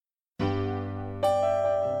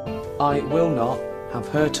I will not have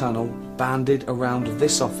her tunnel banded around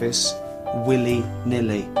this office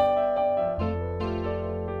willy-nilly.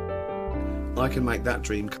 I can make that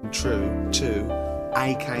dream come true too,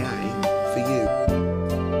 aka for you.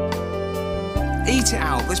 Eat it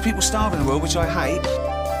out. There's people starving in the world, which I hate.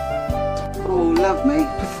 Oh, love me?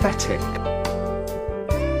 Pathetic.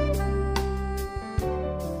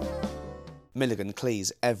 Milligan,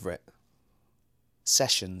 Cleese, Everett.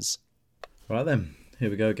 Sessions. Right then, here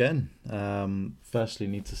we go again. Firstly,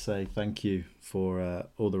 need to say thank you for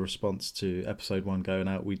all the response to episode 1 going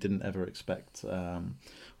out. We didn't ever expect,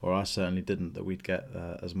 or I certainly didn't, that we'd get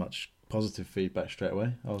as much positive feedback straight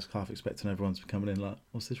away. I was half expecting everyone to be coming in like,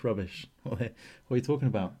 what's this rubbish? What are you talking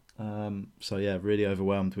about? So yeah, really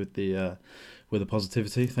overwhelmed with the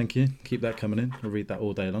positivity. Thank you. Keep that coming in. I'll read that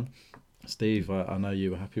all day long. Steve, I know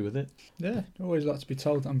you were happy with it. Yeah, I always like to be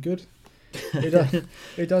told I'm good.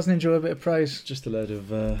 Who doesn't enjoy a bit of praise? Just a load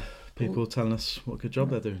of people telling us what a good job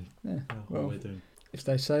they're doing. Yeah, what we're doing. If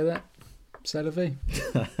they say that, c'est la vie.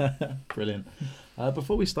 Brilliant.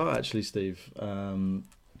 Before we start, actually, Steve,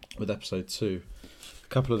 with episode 2, a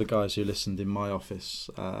couple of the guys who listened in my office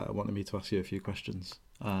wanted me to ask you a few questions.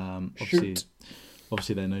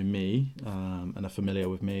 Obviously they know me and are familiar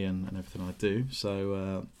with me and everything I do.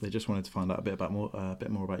 So they just wanted to find out a bit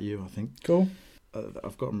more about you, I think. Cool.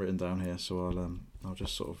 I've got them written down here, so I'll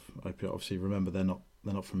just sort of open it. Obviously, remember they're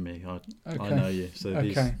not from me. I know you. So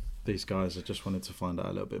these guys, I just wanted to find out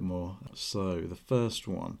a little bit more. So the first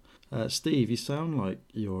one, Steve, you sound like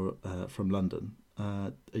you're from London.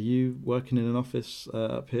 Are you working in an office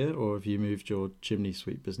up here, or have you moved your chimney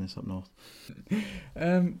sweep business up north?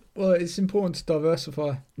 Well, it's important to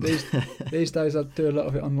diversify. These days I do a lot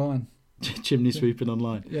of it online. Chimney sweeping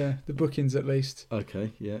online? Yeah, the bookings at least.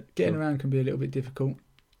 Okay, yeah. Getting around can be a little bit difficult.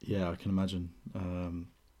 Yeah, I can imagine.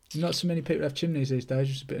 Not so many people have chimneys these days,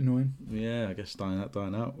 which is a bit annoying. Yeah, I guess dying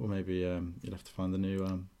out. Or maybe you'll have to find the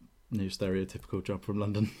new stereotypical job from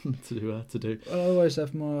London to do. Well, I always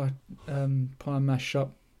have my pie and mash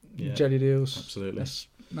shop, jelly deals. Absolutely.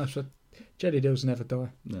 That's what jelly deals never die.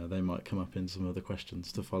 No, they might come up in some other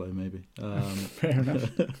questions to follow, maybe. Fair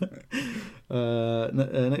enough.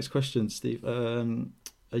 Next question, Steve.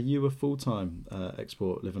 Are you a full-time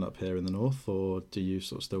export living up here in the north, or do you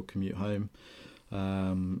sort of still commute home?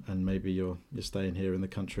 And maybe you're staying here in the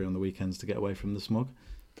country on the weekends to get away from the smog?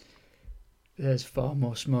 There's far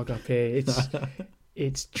more smog up here.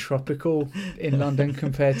 It's tropical in London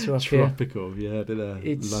compared to up here. Tropical, yeah.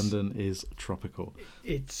 London is tropical.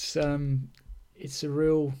 It's a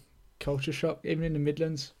real culture shock. Even in the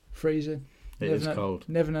Midlands, freezing. It is cold.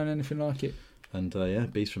 Never known anything like it. And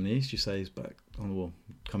Beast from the East, you say, is back on the wall,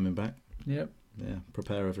 coming back. Yep. Yeah,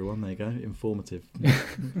 prepare everyone. There you go. Informative.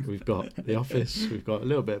 We've got The Office. We've got a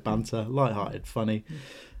little bit of banter, light-hearted, funny,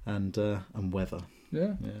 and weather.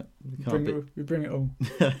 Yeah. We bring it all.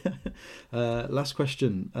 Last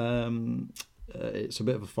question. It's a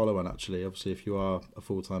bit of a follow-on, actually. Obviously, if you are a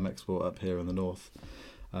full-time export up here in the north,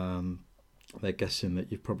 they're guessing that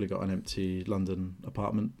you've probably got an empty London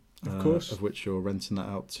apartment. Of course. Of which you're renting that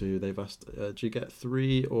out to. They've asked, do you get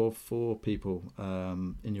 3 or 4 people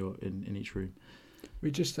in each room?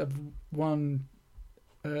 We just have one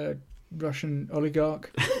Russian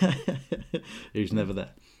oligarch who's never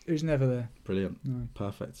there. Who's never there. Brilliant. No.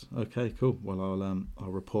 Perfect. Okay, cool. Well,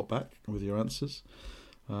 I'll report back with your answers.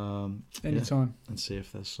 Anytime. And see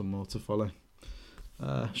if there's some more to follow.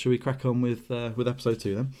 Shall we crack on with episode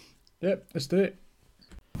 2 then? Yep, let's do it.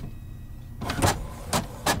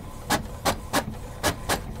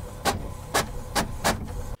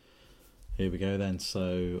 Here we go then.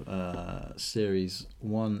 So, series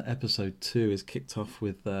 1, episode 2 is kicked off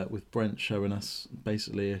with Brent showing us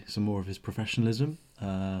basically some more of his professionalism,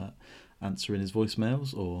 answering his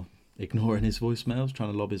voicemails or ignoring his voicemails,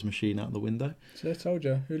 trying to lob his machine out the window. So I told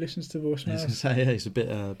you, who listens to voicemails? He's a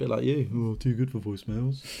bit like you. Oh, too good for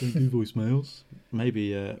voicemails. Don't do voicemails.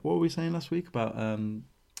 Maybe. What were we saying last week about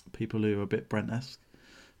people who are a bit Brent-esque,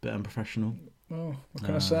 a bit unprofessional? Oh, what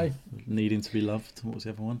can I say? Needing to be loved. What was the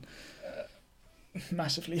other one?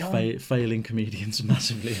 Massively hung. Failing comedians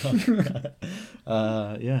massively hung.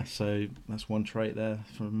 So that's one trait there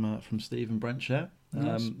from Steve and Brent share.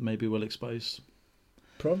 Nice. Maybe we'll expose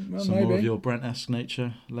some more of your Brent-esque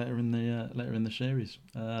nature later in the series.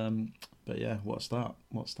 But yeah, what a start!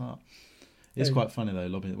 It's quite funny though,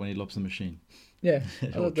 when he lobs the machine. Yeah,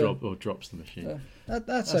 or drops the machine.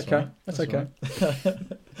 That's okay. Right. That's okay. Right.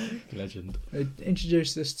 Legend. They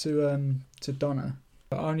introduced this to Donna.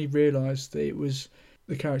 I only realised that it was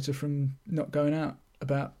the character from Not Going Out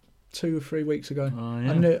about 2 or 3 weeks ago. Oh,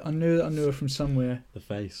 yeah. I knew her from somewhere. The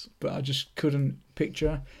face. But I just couldn't picture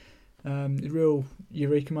her. A real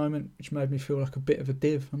eureka moment, which made me feel like a bit of a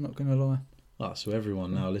div, I'm not going to lie. Oh, so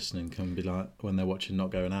everyone now listening can be like, when they're watching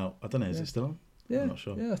Not Going Out, I don't know, is it still on? Yeah, I'm not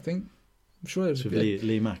sure. Yeah, I'm sure there's It's a with bit.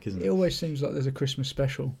 Lee Mack, isn't it? It always seems like there's a Christmas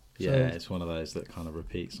special. Yeah, it's one of those that kind of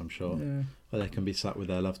repeats, I'm sure. Yeah. Where they can be sat with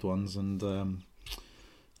their loved ones and,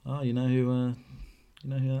 you know who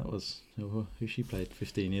that was? Who she played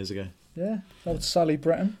 15 years ago. Yeah, old Sally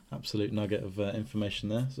Bretton. Absolute nugget of information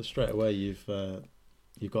there. So straight away you've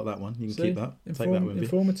got that one. You can keep that. Take that, Wimby.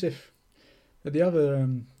 Informative. The other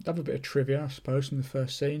bit of trivia, I suppose, from the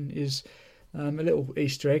first scene is a little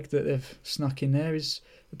Easter egg that they've snuck in there is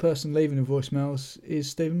the person leaving the voicemails is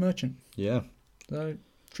Stephen Merchant. Yeah. So,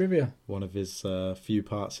 trivia. One of his few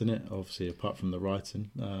parts in it, obviously, apart from the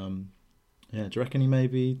writing. Do you reckon he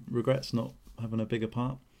maybe regrets not having a bigger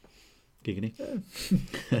part? Giggity.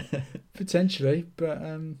 Potentially, but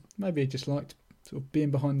maybe he just liked sort of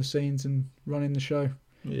being behind the scenes and running the show.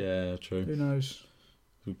 Yeah, true. Who knows?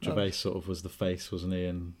 Gervais sort of was the face, wasn't he,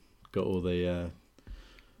 and got all the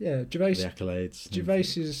Gervais. the accolades.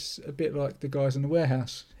 Gervais is a bit like the guys in the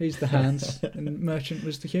warehouse. He's the hands, and Merchant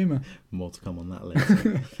was the humour. More to come on that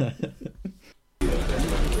later.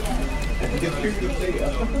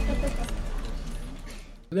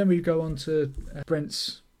 Then we go on to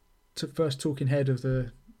Brent's first talking head of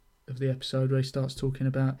the episode, where he starts talking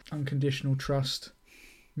about unconditional trust,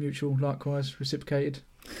 mutual, likewise reciprocated,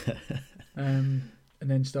 and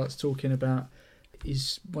then starts talking about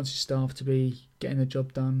wants his staff to be getting the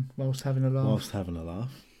job done whilst having a laugh.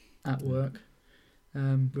 At work,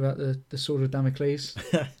 without the sword of Damocles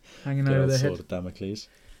hanging over their head. Sword of Damocles.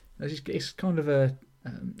 It's kind of a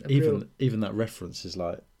even that reference is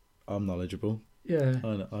like, I'm knowledgeable. Yeah,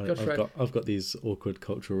 I've got these awkward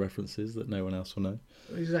cultural references that no one else will know.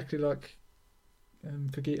 Exactly like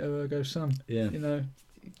Cogito ergo sum. Yeah, you know,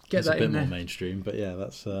 it's that a bit more mainstream, but yeah,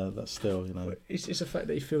 that's still, you know. It's a fact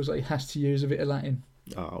that he feels like he has to use a bit of Latin.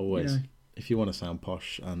 Always. You know? If you want to sound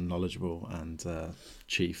posh and knowledgeable and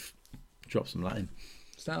chief, drop some Latin.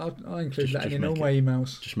 So I'll include Latin in all my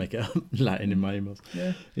emails. Just make it up Latin in my emails.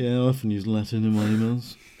 Yeah. Yeah, I often use Latin in my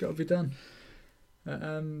emails. Got to be done.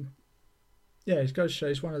 It goes to show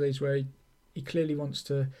it's one of these where he clearly wants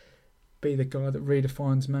to be the guy that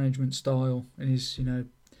redefines management style and is, you know,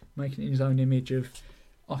 making it in his own image of,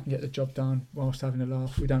 I can get the job done whilst having a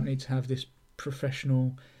laugh. We don't need to have this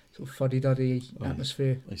professional sort of fuddy-duddy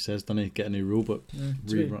atmosphere. He says, don't he, get a new rule book,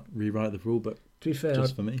 rewrite the rule book. To be fair,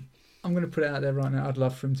 just for me. I'm going to put it out there right now. I'd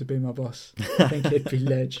love for him to be my boss. I think he'd be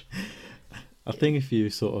ledge. I think if you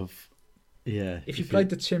sort of, if you played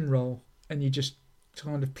the Tim role and you just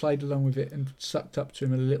kind of played along with it and sucked up to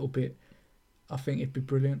him a little bit, I think it'd be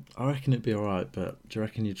brilliant. I reckon it'd be alright, but do you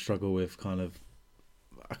reckon you'd struggle with kind of,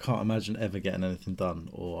 I can't imagine ever getting anything done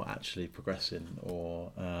or actually progressing or...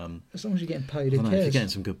 as long as you're getting paid, I don't know, if you're getting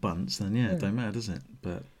some good bunts, then it don't matter, does it?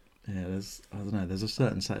 But yeah, there's a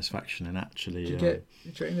certain satisfaction in actually... Do you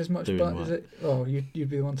reckon there's much bunts? You'd be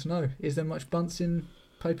the one to know. Is there much bunts in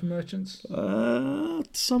Paper Merchants?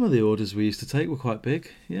 Some of the orders we used to take were quite big.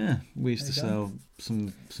 Yeah, we used to sell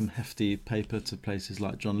some hefty paper to places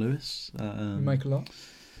like John Lewis. You make a lot.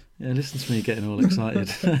 Yeah, listen to me getting all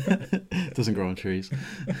excited. Doesn't grow on trees.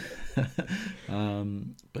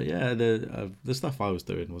 But yeah, the stuff I was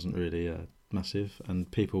doing wasn't really massive,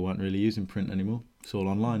 and people weren't really using print anymore. It's all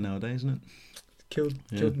online nowadays, isn't it? Killed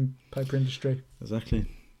the paper industry. Exactly.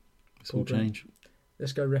 It's all change.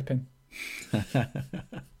 Let's go repping.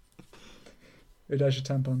 Who does your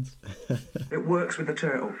tampons? It works with the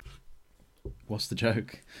turtle. What's the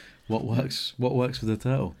joke? What works with the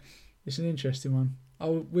turtle? It's an interesting one.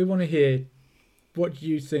 We want to hear what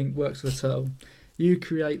you think works with the turtle. You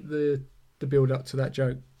create the build up to that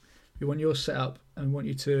joke. We want your setup and want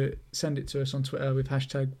you to send it to us on Twitter with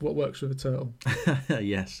hashtag what works with the turtle.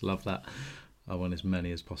 Yes, love that. I want as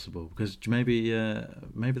many as possible because maybe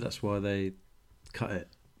that's why they cut it.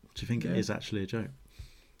 Do you think it is actually a joke?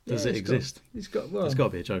 Does it exist? It's got to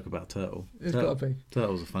be a joke about turtle. It's got to be.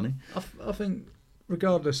 Turtles are funny. I think,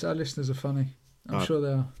 regardless, our listeners are funny. I'm sure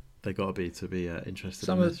they are. They got to be interested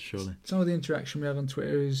in this, surely. Some of the interaction we have on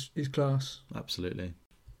Twitter is class. Absolutely.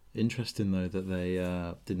 Interesting though that they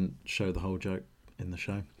didn't show the whole joke in the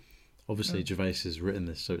show. Obviously, Gervais has written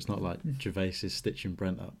this, so it's not like Gervais is stitching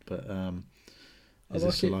Brent up, but. Is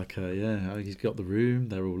this he's got the room,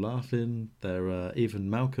 they're all laughing, they're even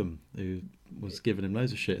Malcolm, who was giving him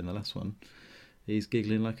loads of shit in the last one, he's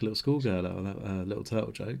giggling like a little schoolgirl at that little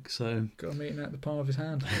turtle joke, so... Got him eating out the palm of his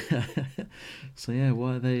hand. So yeah,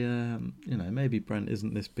 why are they, maybe Brent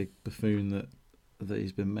isn't this big buffoon that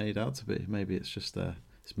he's been made out to be, maybe it's just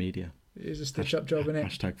it's media. It is a stitch-up job, isn't it?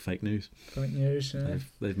 Hashtag fake news. Fake news. Yeah.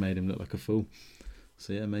 They've made him look like a fool.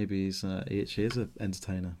 So yeah, maybe he is an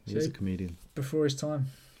entertainer. He is a comedian. Before his time.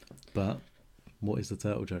 But what is the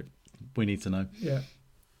turtle joke? We need to know. Yeah.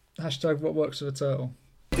 Hashtag what works for the turtle.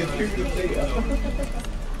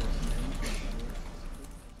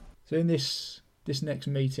 So in this next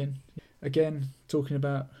meeting, again talking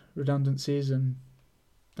about redundancies and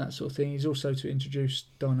that sort of thing, he's also to introduce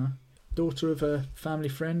Donna, daughter of a family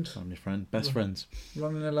friend, Best friends.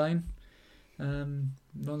 Ron and Elaine.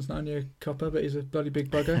 Ron's not only a copper, but he's a bloody big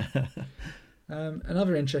bugger.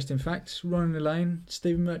 Another interesting fact, Ron and Elaine,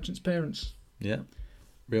 Stephen Merchant's parents. Yeah,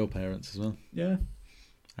 real parents as well. Yeah.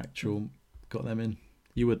 Actual, got them in.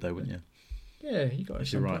 You would though, wouldn't you? Yeah, you got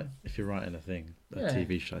to. If you're writing a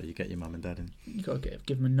TV show, you get your mum and dad in. You got to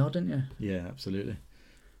give them a nod, don't you? Yeah, absolutely.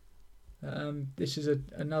 This is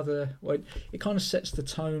another. Well, it kind of sets the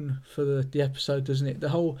tone for the episode, doesn't it?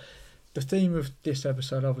 The theme of this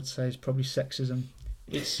episode, I would say, is probably sexism.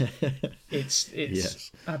 It's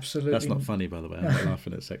yes. Absolutely. That's not funny, by the way. I'm not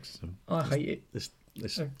laughing at sexism. I hate it.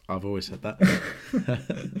 I've always said that.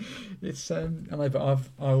 It's I know, but I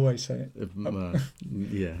always say it.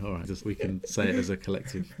 Yeah, all right. We can say it as a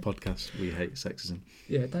collective podcast. We hate sexism.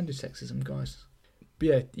 Yeah, don't do sexism, guys. But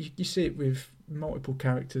yeah, you see it with multiple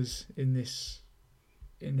characters in this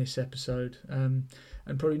episode, and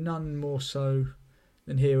probably none more so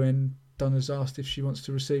than here when Donna's asked if she wants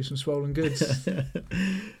to receive some swollen goods.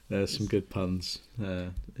 There's some good puns.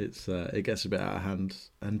 It gets a bit out of hand.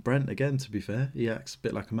 And Brent, again, to be fair, he acts a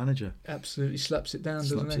bit like a manager. Absolutely slaps it down,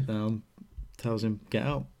 doesn't he? Slaps it down, tells him, get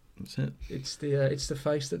out. That's it. It's the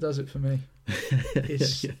face that does it for me.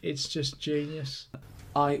 It's just genius.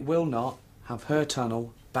 I will not have her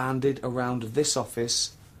tunnel banded around this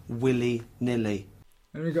office willy-nilly.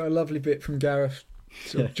 And we've got a lovely bit from Gareth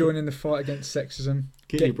sort of joining the fight against sexism.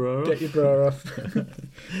 Get your bra off.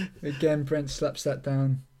 Again, Brent slaps that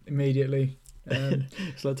down immediately.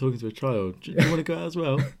 It's like talking to a child. Do you want to go out as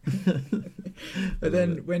well? But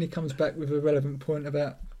then when he comes back with a relevant point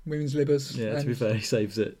about women's libbers, to be fair, he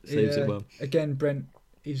saves it well. Again, Brent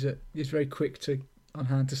he's very quick on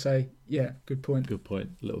hand to say, yeah, good point,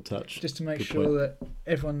 little touch, just to make sure that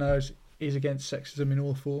everyone knows he's against sexism in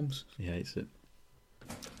all forms. He hates it.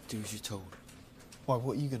 Do as you're told. Why,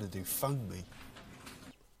 what are you going to do? Phone me?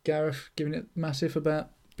 Gareth giving it massive about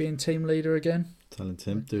being team leader again. Telling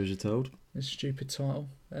Tim, do as you're told. His stupid title.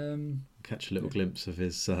 Catch a little glimpse of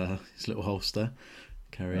his little holster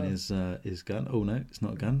carrying his gun. Oh no, it's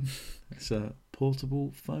not a gun. It's a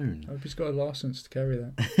portable phone. I hope he's got a licence to carry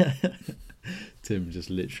that. Tim just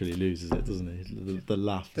literally loses it, doesn't he? The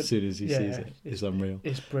laugh as soon as he sees it is unreal.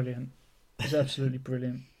 It's brilliant. It's absolutely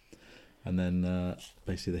brilliant. And then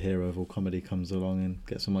basically the hero of all comedy comes along and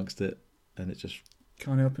gets amongst it, and it just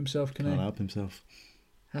can't help himself, can he? Can't help himself.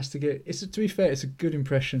 Has to get. To be fair, it's a good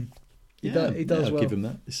impression. He does I'll well. give him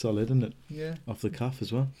that. It's solid, isn't it? Yeah. Off the cuff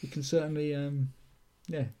as well. You can certainly,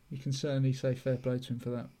 you can certainly say fair play to him for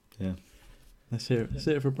that. Yeah. Let's hear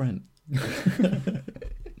it for Brent.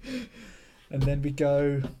 And then we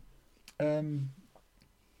go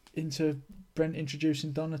into Brent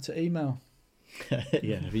introducing Donna to email.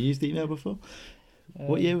 Yeah, have you used email before?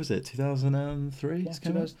 What year was it? 2003?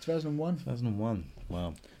 2001. 2001.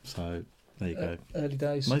 Wow. So there you go. Early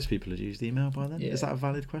days. Most people had used email by then. Yeah. Is that a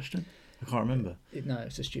valid question? I can't remember. No,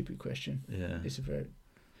 it's a stupid question. Yeah. It's a very.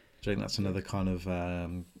 Do you think that's another kind of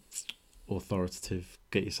authoritative?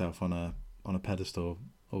 Get yourself on a pedestal.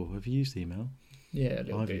 Oh, have you used email? Yeah, a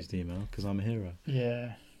little I've bit. used email because I'm a hero.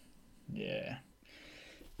 Yeah.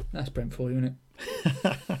 That's Brent for you, isn't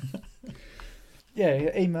it?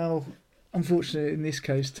 Yeah, email, unfortunately, in this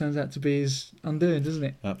case, turns out to be his undoing, doesn't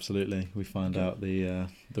it? Absolutely. We find out the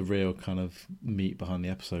real kind of meat behind the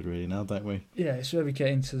episode, really, now, don't we? Yeah, it's where we get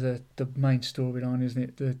into the main storyline,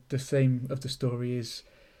 isn't it? The theme of the story is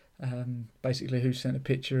basically who sent a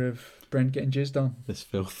picture of Brent getting jizzed on. This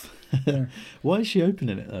filth. Yeah. Why is she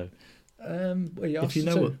opening it, though? Well, he asked if you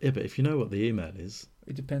know but if you know what the email is,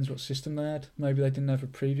 it depends what system they had. Maybe they didn't have a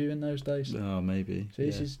preview in those days. Oh, maybe. So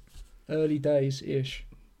this is early days ish.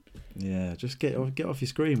 Yeah, just get off your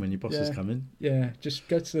screen when your boss is coming. Yeah, just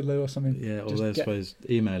go to the loo or something. Yeah, although I suppose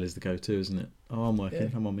email is the go-to, isn't it? Oh, I'm working. Yeah.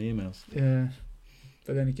 I'm on my emails. Yeah,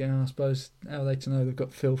 but then again, I suppose how are they to know they've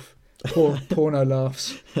got filth, porno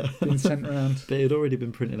laughs being sent around? But it had already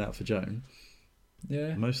been printed out for Joan.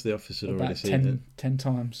 Yeah, most of the office had about already seen it 10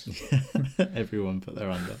 times. Everyone put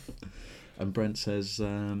their hand up, and Brent says,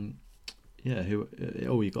 "You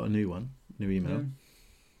got a new email."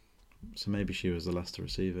 So maybe she was the last to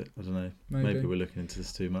receive it. I don't know. Maybe. Maybe we're looking into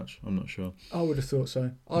this too much. I'm not sure. I would have thought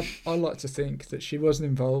so. I like to think that she wasn't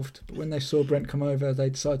involved, but when they saw Brent come over, they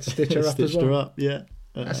decided to stitch her up as Stitched well. her up, yeah.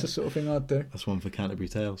 That's the sort of thing I'd do. That's one for Canterbury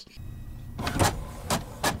Tales.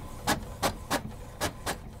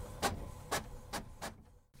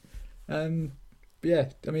 Yeah,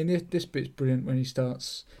 I mean, this bit's brilliant when he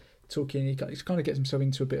starts talking. He kind of gets himself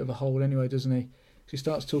into a bit of a hole anyway, doesn't he? He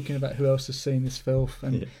starts talking about who else has seen this filth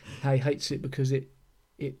and how he hates it because it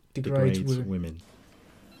degrades women.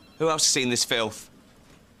 Who else has seen this filth?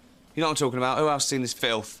 You know what I'm talking about? Who else has seen this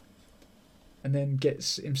filth? And then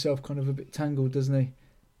gets himself kind of a bit tangled, doesn't he?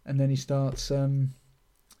 And then he starts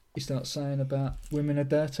saying about women are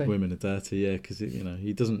dirty. Women are dirty, yeah, because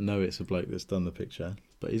he doesn't know it's a bloke that's done the picture,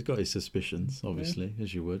 but he's got his suspicions, obviously,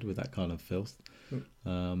 as you would with that kind of filth. But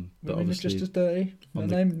women obviously, are just as dirty. No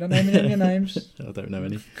naming any of your names. I don't know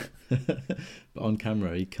any. But on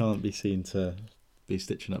camera, he can't be seen to be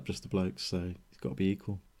stitching up just the blokes, so he's got to be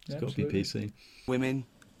equal. He's got to be PC. Women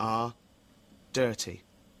are dirty.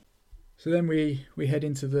 So then we head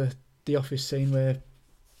into the office scene where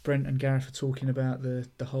Brent and Gareth are talking about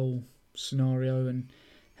the whole scenario and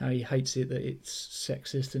how he hates it, that it's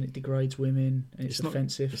sexist and it degrades women and it's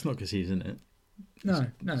offensive. It's not because he's in it. No.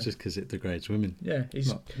 It's just because it degrades women. Yeah,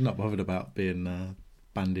 he's not bothered about being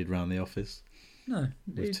bandied around the office. No,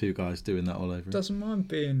 with two guys doing that all over him. Doesn't mind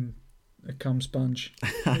being a cum sponge.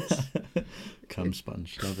 Cum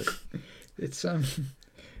sponge, love it. It's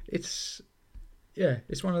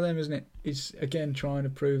one of them, isn't it? He's again trying to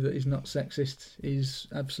prove that he's not sexist. He's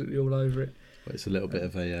absolutely all over it. But it's a little bit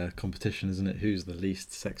of a competition, isn't it? Who's the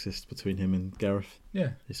least sexist between him and Gareth? Yeah,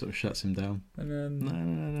 he sort of shuts him down. And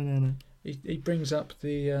no. He brings up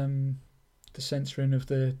the censoring of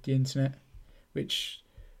the internet, which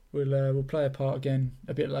will play a part again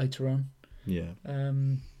a bit later on. Yeah.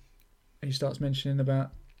 And he starts mentioning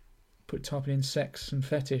about typing in sex and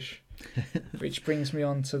fetish, which brings me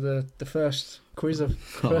on to the first quiz of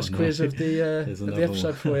the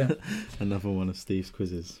episode for you. Another one of Steve's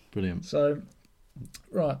quizzes. Brilliant. So,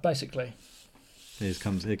 right, basically, here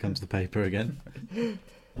comes the paper again.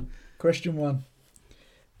 Question 1.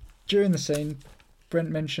 During the scene,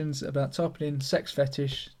 Brent mentions about typing in sex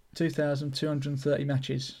fetish 2,230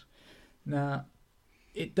 matches. Now,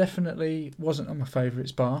 it definitely wasn't on my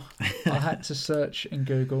favourites bar. I had to search in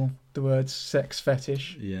Google the words sex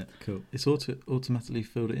fetish. Yeah, cool. It's automatically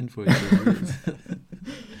filled it in for you.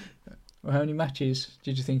 Well, how many matches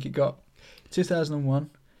did you think it got? 2001,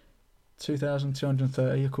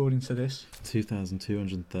 2,230 according to this.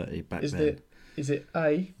 2,230 back then. Is it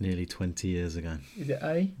A? Nearly 20 years ago. Is it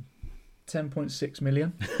A? 10.6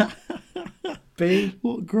 million. B?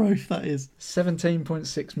 What growth that is.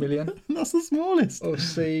 17.6 million. That's the smallest. Or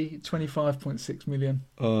C? 25.6 million.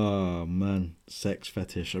 Oh, man. Sex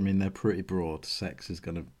fetish. I mean, they're pretty broad. Sex is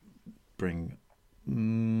going to bring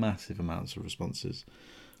massive amounts of responses.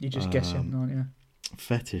 You're just guessing, aren't you?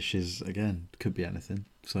 Fetish is, again, could be anything.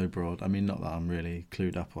 So broad. I mean, not that I'm really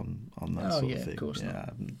clued up on that sort of thing. Of course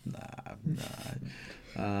not. Nah.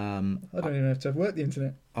 I don't even have to have worked the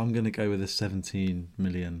internet. I'm going to go with a 17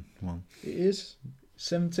 million one. It is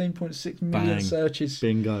 17.6 million Bang. searches.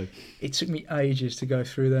 Bingo. It took me ages to go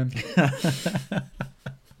through them.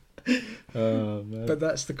 Oh, man. But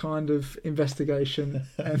that's the kind of investigation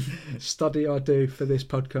and study I do for this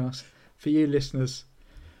podcast. For you listeners,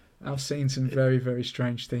 I've seen some very, very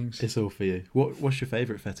strange things. It's all for you. What's your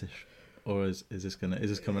favourite fetish? Or is this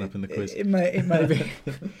coming up in the quiz? It may be.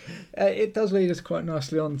 It does lead us quite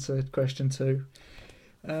nicely on to question 2.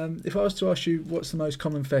 If I was to ask you what's the most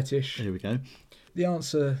common fetish, Here we go. the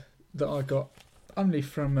answer that I got only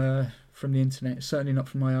from the internet, certainly not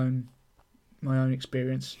from my own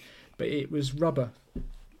experience, but it was rubber.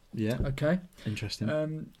 Yeah. Okay.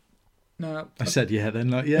 Interesting. Now I said yeah,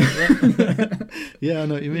 then like yeah. Yeah, I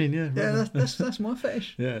know what you mean. Yeah. Yeah, that's my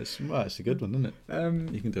fetish. Yeah, it's a good one, isn't it?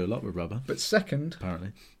 You can do a lot with rubber. But second,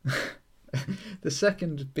 apparently. The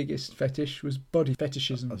second biggest fetish was body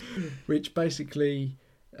fetishism, which basically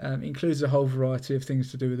includes a whole variety of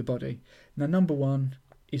things to do with the body. Now, number 1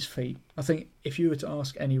 is feet. I think if you were to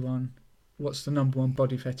ask anyone what's the number 1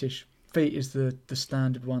 body fetish, feet is the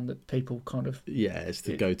standard one that people kind of... Yeah, it's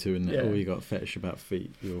the go-to, isn't it? Yeah. Oh, you got a fetish about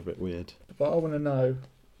feet, you're a bit weird. But I want to know,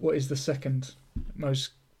 what is the second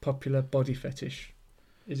most popular body fetish?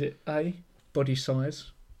 Is it A, body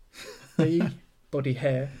size, B, body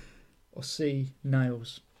hair, or C,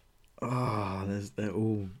 nails? They're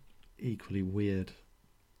all equally weird.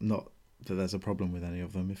 Not that there's a problem with any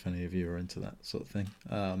of them, if any of you are into that sort of thing.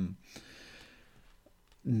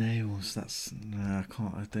 Nails, I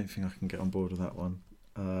don't think I can get on board with that one.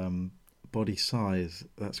 Body size,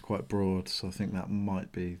 that's quite broad, so I think that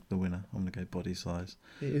might be the winner. I'm going to go body size.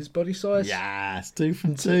 It is body size. Yeah, it's 2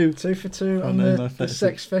 from 2. 2 for 2 I on know the, my the fetish.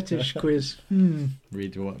 sex fetish quiz.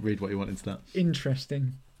 Read what you want into that.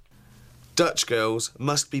 Interesting. Dutch girls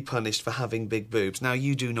must be punished for having big boobs. Now,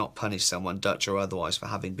 you do not punish someone, Dutch or otherwise, for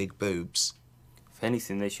having big boobs. If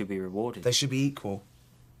anything, they should be rewarded. They should be equal.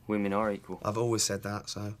 Women are equal. I've always said that,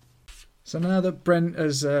 so... So now that Brent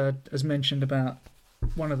has mentioned about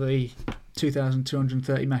one of the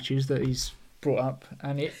 2,230 matches that he's brought up,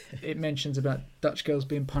 and it mentions about Dutch girls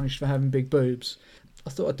being punished for having big boobs,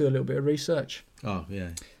 I thought I'd do a little bit of research. Oh, yeah.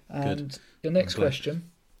 And Good. the next I'm glad.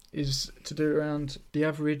 question is to do around the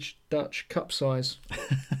average Dutch cup size.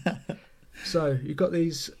 So you've got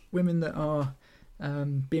these women that are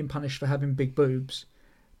being punished for having big boobs,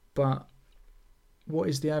 but what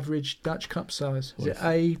is the average Dutch cup size? Is Well, it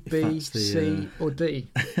A, B, that's the, C, or D?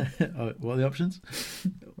 Oh, what are the options?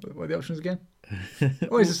 What are the options again?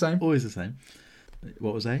 Always the same. Always the same.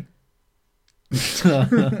 What was A?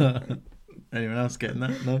 Anyone else getting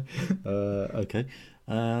that? No? Okay.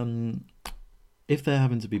 If they're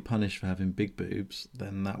having to be punished for having big boobs,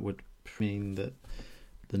 then that would mean that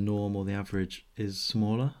the norm or the average is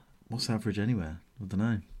smaller. What's average anywhere? I don't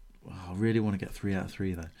know. I really want to get 3 out of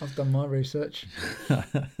 3 though. I've done my research.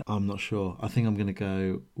 I'm not sure. I think I'm going to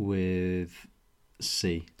go with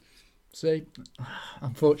C. See,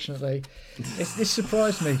 unfortunately, this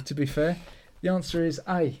surprised me, to be fair. The answer is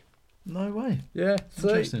A. No way. Yeah,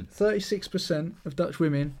 Interesting. 36% of Dutch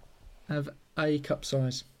women have A cup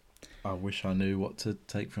size. I wish I knew what to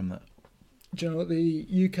take from that. Do you know what the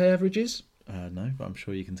UK average is? No, but I'm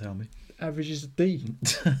sure you can tell me. Average is D.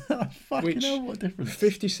 Fucking Which hell, what difference?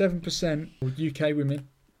 57% of UK women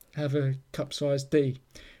have a cup size D,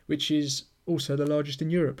 which is also the largest in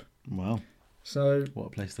Europe. Wow, So what a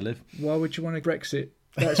place to live. why would you want to Brexit?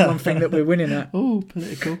 That's one thing that we're winning at. Oh,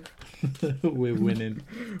 political. We're winning.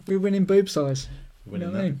 We're winning boob size. Winning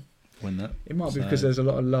You know what I mean? Win that. It might be So- because there's a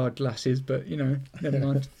lot of large lasses, but never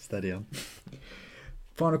mind. Steady on.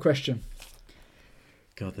 Final question.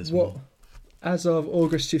 God, there's What, more. as of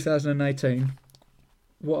August 2018,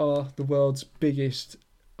 what are the world's biggest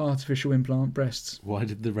artificial implant breasts? Why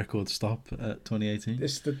did the record stop at 2018?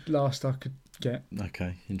 This is the last I could get.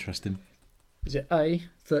 Okay, interesting. Is it A,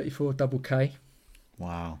 34 double K,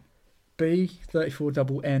 Wow. B, 34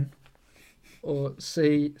 double N, or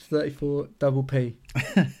C, 34 double P?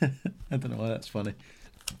 I don't know why that's funny.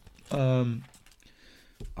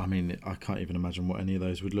 I mean, I can't even imagine what any of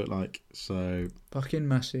those would look like. So Fucking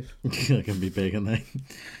massive. they're going to be big, aren't they?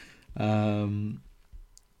 I'm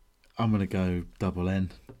going to go double N.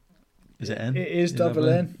 Is it N? It is double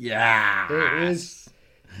N. Yeah. It is.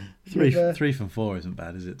 3 from 4 isn't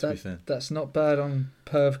bad, is it, to be fair? That's not bad on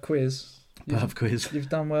Perv quiz. Perv quiz. You've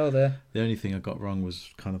done well there. The only thing I got wrong was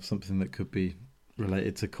kind of something that could be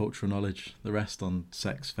related to cultural knowledge. The rest on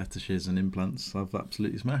sex, fetishes and implants, I've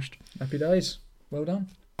absolutely smashed. Happy days. Well done.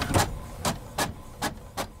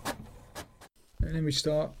 And then we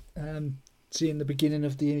start seeing the beginning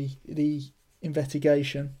of the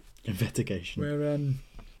investigation, Investigation. where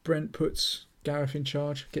Brent puts Gareth in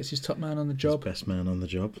charge, gets his top man on the job. Best man on the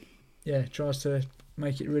job. Yeah, tries to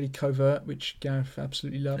make it really covert, which Gareth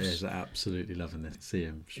absolutely loves. He's absolutely loving this. See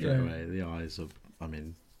him straight Yeah. away. The eyes of, I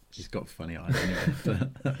mean, he's got funny eyes anyway,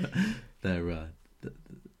 but they're,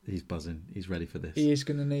 he's buzzing. He's ready for this. He is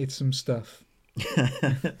going to need some stuff.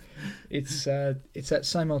 It's that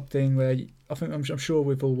same old thing where I'm sure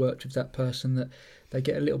we've all worked with that person that they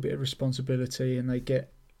get a little bit of responsibility and they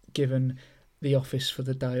get given the office for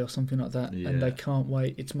the day or something like that, and they Yeah. can't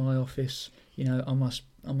wait. It's my office. I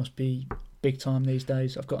must be big time these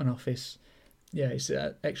days. I've got an office. Yeah, it's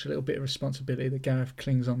that extra little bit of responsibility that Gareth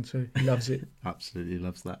clings on to. He loves it. Absolutely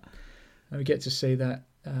loves that. And we get to see that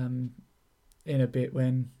in a bit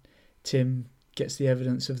when Tim gets the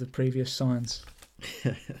evidence of the previous signs.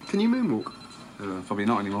 Can you moonwalk? Probably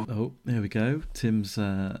not anymore. Oh, there we go. Tim's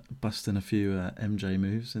busting a few MJ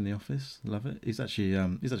moves in the office. Love it. He's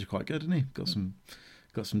actually quite good, isn't he? Got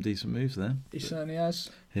some decent moves there. He certainly has.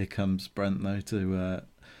 Here comes Brent though to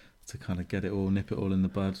kind of nip it all in the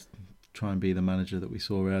bud, try and be the manager that we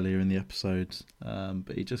saw earlier in the episode.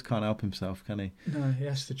 But he just can't help himself, can he? No, he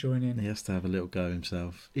has to join in. He has to have a little go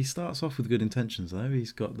himself. He starts off with good intentions though.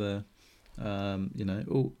 He's got the,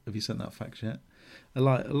 oh, have you sent that fax yet? A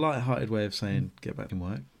light-hearted way of saying get back in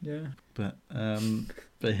work. Yeah. But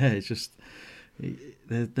yeah, it's just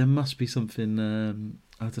there must be something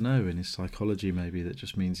I don't know in his psychology maybe that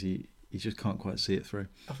just means he just can't quite see it through.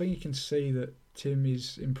 I think you can see that Tim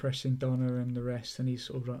is impressing Donna and the rest, and he's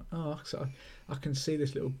sort of like, oh, so I can see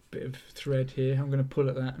this little bit of thread here. I'm going to pull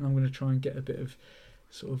at that, and I'm going to try and get a bit of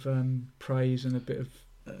sort of praise and a bit of.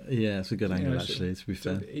 Yeah, it's a good angle, know, actually, to be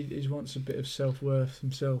fair. He wants a bit of self-worth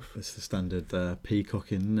himself. It's the standard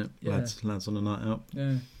peacocking, isn't it? Yeah. Lads on a night out.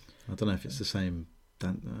 Yeah. I don't know if it's the same.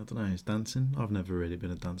 I don't know. It's dancing. I've never really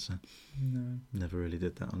been a dancer. No. Never really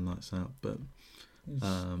did that on nights out. But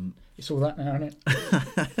it's all that now, isn't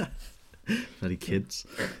it? bloody kids.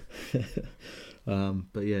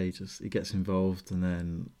 But yeah, he gets involved, and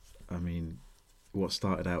then I mean, what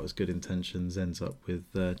started out as good intentions ends up with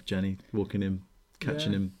Jenny walking him,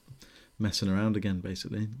 catching him, messing around again.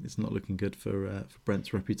 Basically, it's not looking good for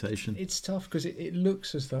Brent's reputation. It's tough because it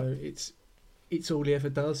looks as though it's all he ever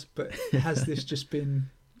does. But has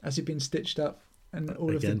it been stitched up? And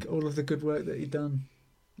all of the good work that he's done,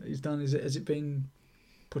 has it been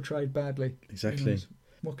portrayed badly? Exactly.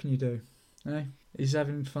 What can you do? Eh? He's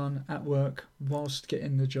having fun at work whilst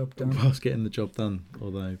getting the job done.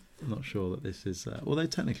 Although I'm not sure that this is. Although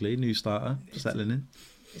technically, new starter settling in.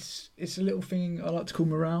 It's a little thing I like to call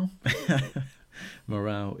morale.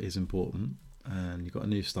 Morale is important, and you've got a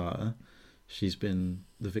new starter. She's been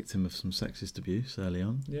the victim of some sexist abuse early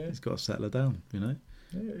on. Yeah, he's got to settle her down. You know.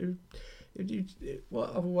 Yeah,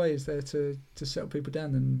 what other way is there to settle people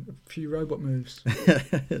down than a few robot moves?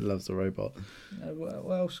 It loves a robot.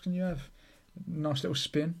 What else can you have? Nice little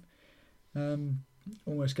spin.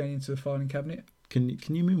 Almost going into the filing cabinet. Can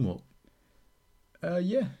you moonwalk?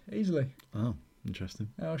 Yeah, easily. Oh, interesting.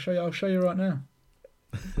 I'll show you right now.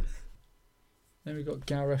 Then we've got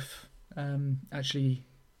Gareth actually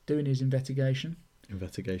doing his investigation.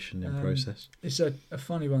 Investigation in process. It's a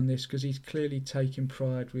funny one, this, because he's clearly taking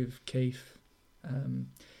pride with Keith.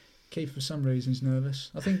 Keith, for some reason, is nervous.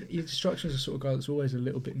 I think he strikes me as the sort of guy that's always a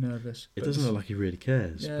little bit nervous. It doesn't look like he really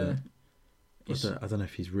cares. Yeah. But I don't know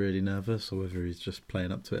if he's really nervous or whether he's just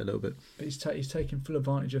playing up to it a little bit. But he's taking full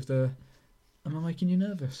advantage of the. Am I making you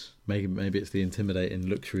nervous? Maybe it's the intimidating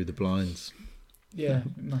look through the blinds. Yeah,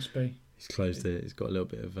 it must be. He's closed it. He's got a little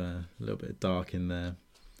bit of dark in there.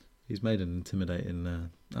 He's made an intimidating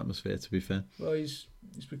atmosphere, to be fair. Well, it's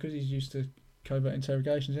because he's used to covert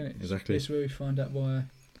interrogations, isn't it? Exactly. It's where we find out why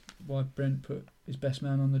Brent put his best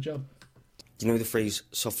man on the job. Do you know the phrase,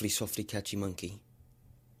 softly, softly catchy monkey?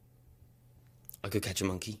 I could catch a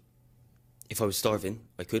monkey. If I was starving,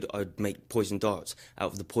 I'd make poison darts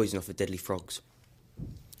out of the poison off of deadly frogs.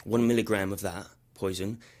 1 milligram of that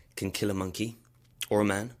poison can kill a monkey or a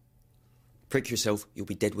man. Prick yourself, you'll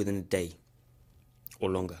be dead within a day or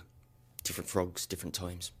longer. Different frogs, different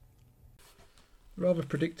times. Rather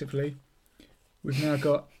predictably, we've now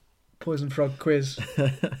got Poison Frog quiz.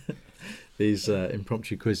 These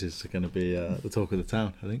impromptu quizzes are going to be the talk of the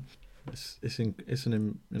town, I think. It's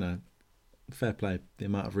an fair play, the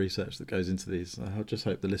amount of research that goes into these. I just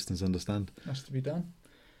hope the listeners understand. Has to be done.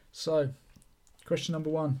 So, question number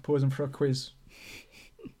 1, Poison Frog quiz.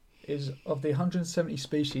 Is of the 170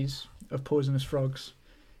 species of poisonous frogs,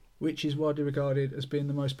 which is widely regarded as being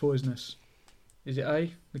the most poisonous? Is it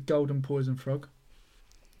A, the golden poison frog?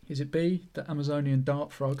 Is it B, the Amazonian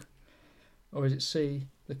dart frog? Or is it C,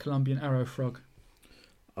 the Colombian arrow frog?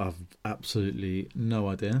 I've absolutely no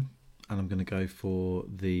idea, and I'm going to go for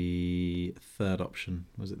the third option.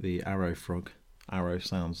 Was it the arrow frog? Arrow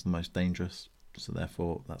sounds the most dangerous, so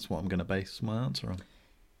therefore that's what I'm going to base my answer on.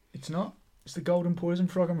 It's not. It's the golden poison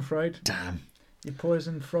frog, I'm afraid. Damn. Your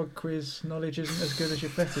poison frog quiz knowledge isn't as good as your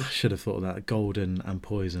fetish. Should have thought of that. Golden and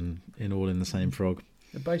poison in the same frog.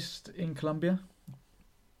 They're based in Colombia.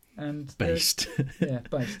 And based. Yeah,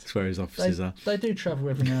 based. That's where his offices are. They do travel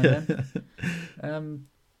every now and then.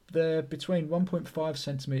 They're between 1.5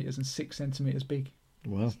 centimetres and 6 centimetres big.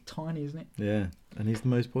 Wow. It's tiny, isn't it? Yeah, and he's the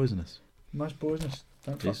most poisonous. Most poisonous.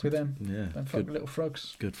 Don't fuck with them. Yeah. Don't fuck with little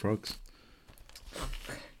frogs. Good frogs.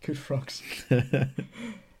 Good frogs.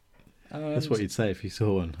 That's what you'd say if you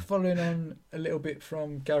saw one. Following on a little bit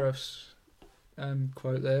from Gareth's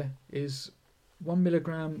quote there, is 1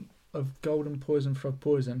 milligram of golden poison frog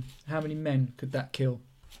poison, how many men could that kill?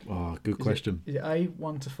 Oh, good question. Is it A,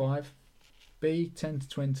 1 to 5, B, 10 to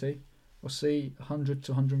 20, or C, 100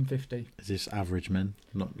 to 150? Is this average men?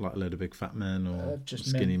 Not like a load of big fat men or just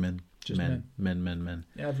skinny men? Just men. Men.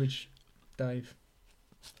 The average Dave.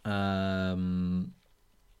 Can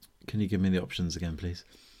you give me the options again, please?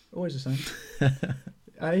 Always the same.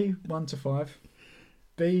 A, 1 to 5,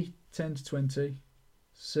 B, 10 to 20,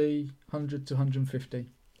 C, 100 to 150.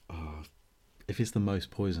 Oh, if it's the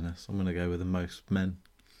most poisonous, I'm going to go with the most men.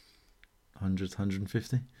 100 to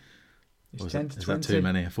 150. It's Or is 10 that, to is 20. that too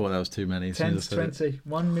many? I thought that was too many. As 10 soon as to I said 20.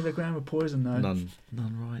 1 milligram of poison, though. it. None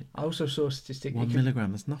right. I also saw a statistic. 1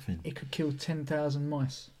 milligram, that's nothing. It could kill 10,000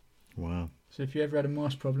 mice. Wow. So if you ever had a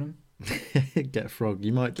mice problem, Get a frog,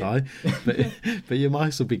 you might die, but your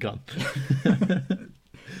mice will be gone.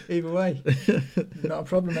 either way, not a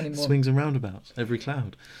problem anymore. Swings and roundabouts, every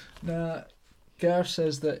cloud. Now, Gareth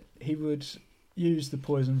says that he would use the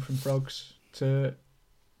poison from frogs to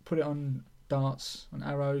put it on darts, on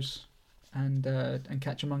arrows, and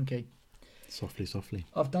catch a monkey. Softly.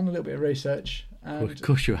 I've done a little bit of research, and Of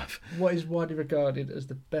course you have. what is widely regarded as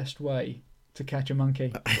the best way to catch a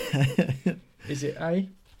monkey? Is it A,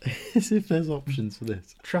 As if there's options for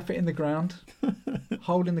this. trap it in the ground,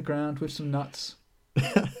 hold in the ground with some nuts,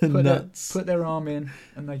 Nuts. put their arm in,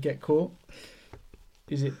 and they get caught?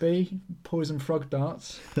 Is it B, poison frog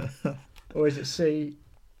darts, or is it C,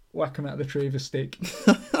 whack them out of the tree with a stick?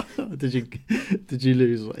 Did you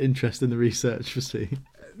lose interest in the research for C?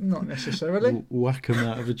 Not necessarily. Whack 'em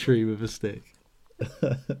out of a tree with a stick.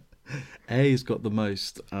 A's got the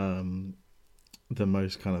most kind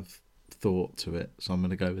of thought to it, so I'm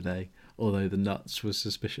going to go with A. Although the nuts was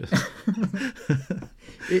suspicious.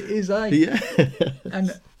 It is A. Yeah.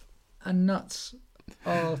 And nuts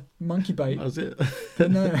are monkey bait. Was it?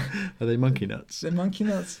 No, Are they monkey nuts? they're monkey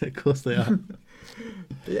nuts. Of course they are.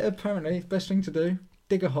 But yeah, apparently, the best thing to do: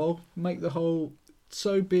 dig a hole, make the hole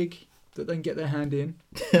so big that they can get their hand in,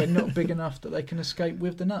 but not big enough that they can escape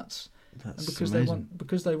with the nuts. That's And because amazing.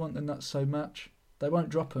 they want the nuts so much, they won't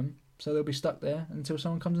drop them, so they'll be stuck there until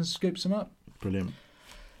someone comes and scoops them up. Brilliant.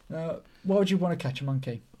 Now, why would you want to catch a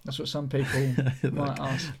monkey? That's what some people might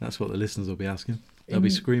ask. That's what the listeners will be asking. They'll be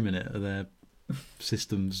screaming it at their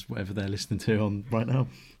systems, whatever they're listening to on right now.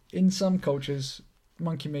 In some cultures,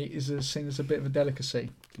 monkey meat is seen as a bit of a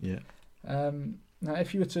delicacy. Yeah. Now,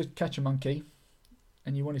 if you were to catch a monkey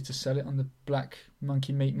and you wanted to sell it on the black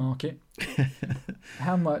monkey meat market,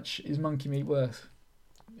 how much is monkey meat worth?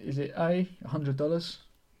 Is it A, $100,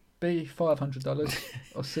 B, $500,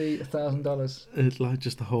 or C, $1,000? It's like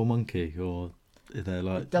just a whole monkey, or are there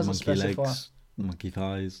like It doesn't monkey specify. legs, monkey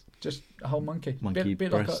thighs? Just a whole monkey. Monkey bit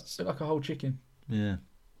breasts. like a whole chicken. Yeah.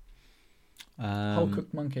 Whole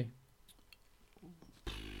cooked monkey.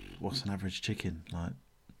 What's an average chicken? Like,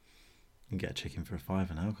 you can get a chicken for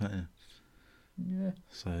 $5 now, can't you? Yeah.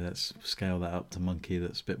 So let's scale that up to monkey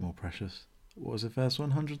that's a bit more precious. What was the first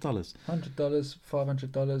one? $100? $100,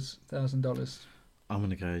 $500, $1,000. I'm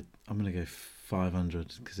gonna go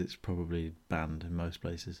 500 because it's probably banned in most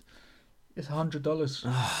places. It's $100.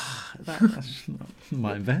 That's not,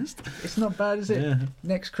 might invest. It's not bad, is it? Yeah.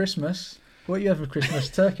 Next Christmas, what you have for Christmas?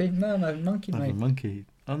 Turkey? No, monkey, Have a mate. monkey.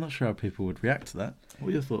 I'm not sure how people would react to that. What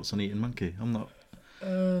are your thoughts on eating monkey? I'm not.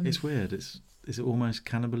 It's weird. Is it almost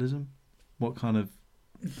cannibalism? What kind of?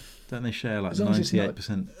 Don't they share like As long as it's not-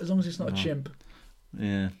 98%? As long as it's not a No. chimp.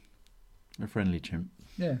 Yeah, a friendly chimp.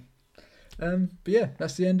 Yeah. But yeah,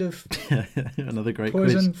 that's the end of Another great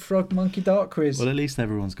Poison quiz. Frog Monkey Dart quiz. Well, at least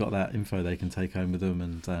everyone's got that info they can take home with them,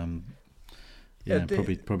 and Yeah,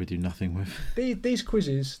 probably do nothing with. These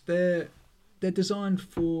quizzes, they're designed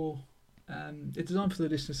for the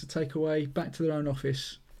listeners to take away back to their own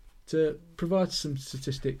office, to provide some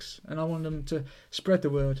statistics, and I want them to spread the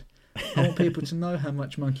word. I want people to know how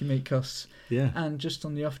much monkey meat costs, Yeah. and just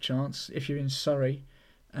on the off chance, if you're in Surrey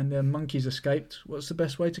and the monkeys escaped, what's the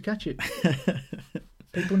best way to catch it?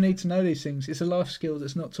 People need to know these things. It's a life skill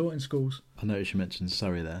that's not taught in schools. I noticed you mentioned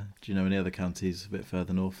Surrey there. Do you know any other counties a bit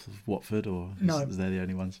further north of Watford, or No. is they the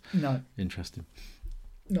only ones? No, Interesting.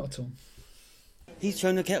 not at all. He's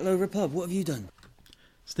thrown a kettle over a pub. What have you done?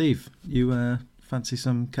 Steve, you fancy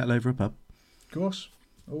some kettle over a pub? Of course,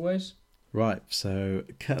 always. Right, so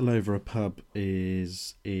Kettle Over a Pub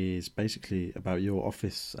is basically about your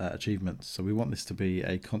office achievements. So we want this to be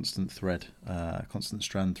a constant thread, a constant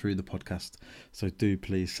strand through the podcast. So do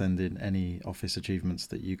please send in any office achievements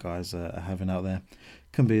that you guys are having out there.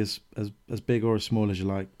 Can be as big or as small as you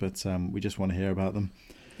like, but we just want to hear about them.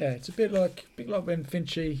 Yeah, it's a bit like when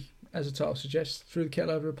Finchy, as the title suggests, threw the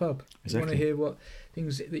kettle over a pub. Exactly. You want to hear what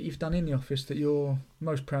things that you've done in the office that you're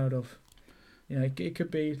most proud of. You know, it could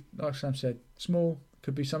be, like Sam said, small.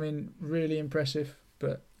 Could be something really impressive,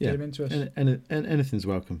 but get them into us. And anything's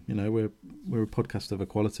welcome. You know, we're a podcast of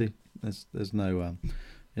equality. There's no,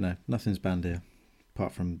 nothing's banned here,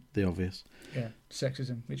 apart from the obvious. Yeah,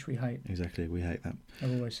 sexism, which we hate. Exactly, we hate that.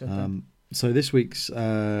 I've always said that. So this week's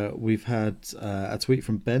we've had a tweet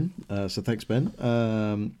from Ben. So thanks, Ben.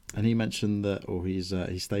 And he mentioned that, or he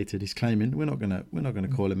stated, he's claiming we're not gonna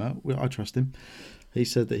call him out. I trust him. He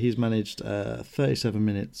said that he's managed 37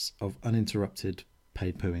 minutes of uninterrupted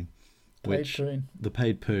paid pooing. which pooing. the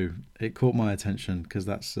paid poo, it caught my attention because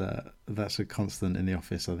that's a constant in the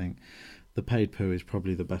office. I think the paid poo is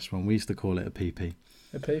probably the best one. We used to call it a PP.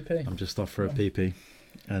 A PP. I'm just off for a PP,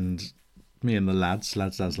 and me and the lads,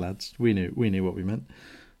 we knew what we meant.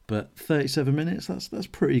 But 37 minutes, that's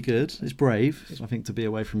pretty good. It's brave, I think, to be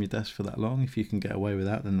away from your desk for that long. If you can get away with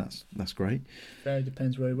that, then that's great. Very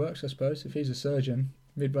depends where he works, I suppose. If he's a surgeon,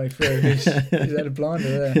 midway through, he's had a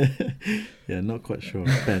blinder there. Yeah, not quite sure,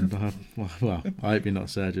 Ben. But well, I hope you're not a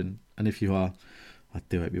surgeon, and if you are, I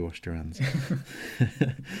do hope you washed your hands.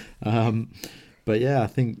 But yeah, I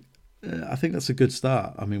think that's a good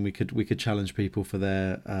start. I mean, we could challenge people for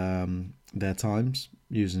their times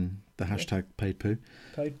using the hashtag paid poo.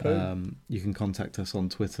 Paid poo. You can contact us on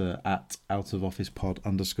Twitter at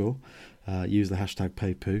outofofficepod_. Use the hashtag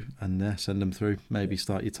paid poo and send them through. Maybe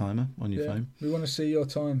start your timer on your phone. We want to see your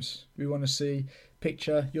times. We want to see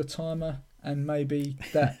picture your timer and maybe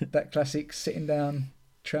that classic sitting down,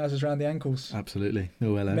 trousers around the ankles. Absolutely.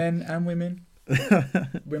 Oh, hello. Men and women.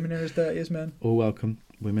 Women are as dirty as men. All welcome.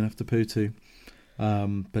 Women have to poo too.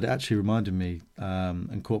 But it actually reminded me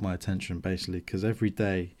and caught my attention basically because every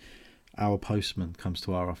day our postman comes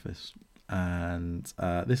to our office and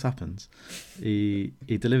this happens. He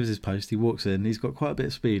delivers his post, he walks in, he's got quite a bit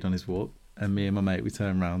of speed on his walk, and me and my mate, we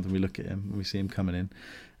turn around and we look at him and we see him coming in,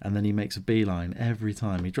 and then he makes a beeline every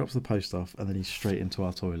time. He drops the post off and then he's straight into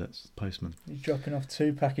our toilets. Postman. He's dropping off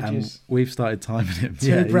 2 packages. And we've started timing him.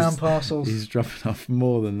 2 brown parcels. He's dropping off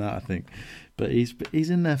more than that, I think. But he's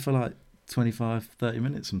in there for like 25, 30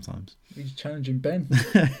 minutes sometimes. He's challenging Ben.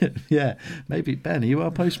 Yeah, maybe Ben, are you our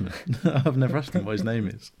postman? I've never asked him what his name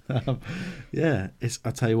is. Yeah,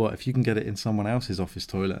 I tell you what, if you can get it in someone else's office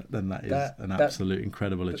toilet, then that is an absolute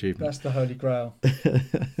incredible achievement. That's the holy grail.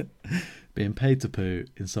 Being paid to poo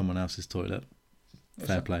in someone else's toilet,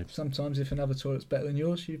 fair play. Sometimes if another toilet's better than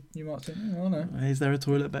yours, you might think, oh, no. Is there a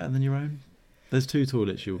toilet better than your own? There's 2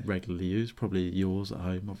 toilets you regularly use, probably yours at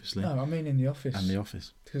home, obviously. No, I mean in the office. And the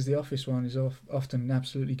office. Because the office one is often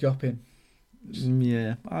absolutely gopping.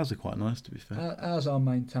 Yeah, ours are quite nice, to be fair. Ours are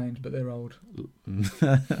maintained, but they're old. You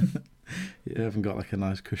haven't got like a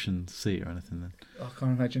nice cushioned seat or anything then? I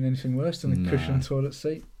can't imagine anything worse than a cushioned toilet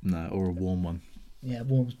seat. No, or a warm one. Yeah,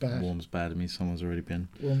 warm's bad. Warm's bad. I mean, someone's already been.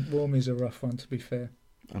 Warm is a rough one, to be fair.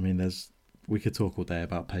 I mean, we could talk all day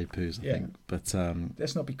about paid poos, I think, but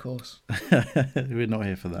let's not be coarse. We're not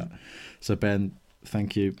here for that. So Ben,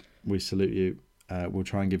 thank you. We salute you. We'll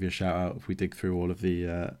try and give you a shout out if we dig through all of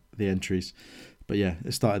the entries. But yeah,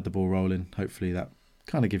 it started the ball rolling. Hopefully that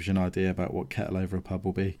kind of gives you an idea about what Kettle Over a Pub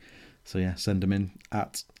will be. So yeah, send them in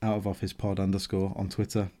at outofofficepod_ on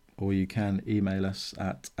Twitter, or you can email us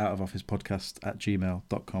at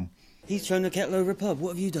outofofficepodcast@gmail.com. He's thrown a kettle over a pub. What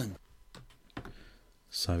have you done?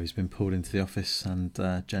 So he's been pulled into the office, and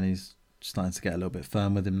Jenny's starting to get a little bit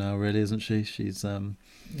firm with him now, really, isn't she? She's the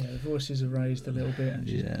voices are raised a little bit, and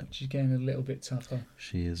she's getting a little bit tougher.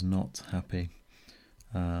 She is not happy.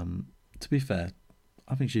 To be fair,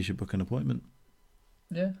 I think she should book an appointment.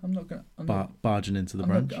 Yeah, I'm not going. Barging into the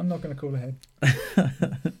branch. I'm not going to call ahead.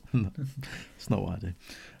 No, it's not what I do.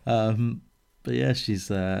 But yeah,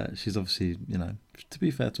 she's obviously, to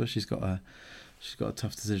be fair to her, she's got a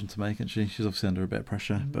tough decision to make, and she's obviously under a bit of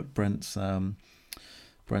pressure. Mm-hmm. But Brent's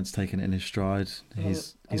taken it in his stride.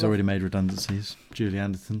 He's already made redundancies. Julie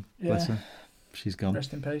Anderton, bless her, she's gone.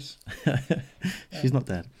 Rest in peace. She's not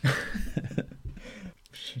dead.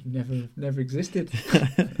 She never existed.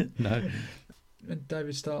 No. And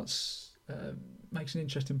David makes an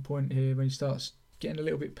interesting point here when he starts getting a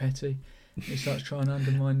little bit petty. He starts trying to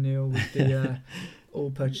undermine Neil with the all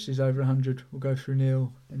purchases over 100 will go through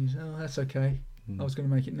Neil, and he's that's okay. I was going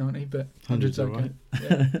to make it 90, but 100's okay. Right.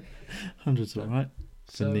 Yeah. 100's all right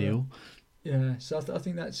for Neil. Yeah, so I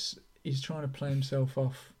think he's trying to play himself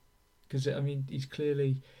off, because he's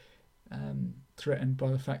clearly threatened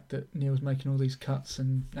by the fact that Neil's making all these cuts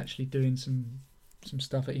and actually doing some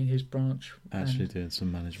stuff in his branch. Actually doing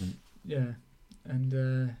some management. Yeah,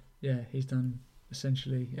 and he's done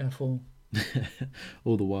essentially F4.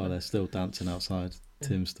 All the while they're still dancing outside. Yeah.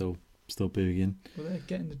 Tim's still boogieing. Well, they're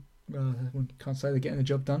getting I can't say they're getting the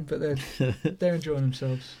job done, but they're enjoying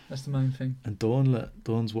themselves. That's the main thing. And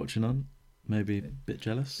Dawn's watching on, maybe a bit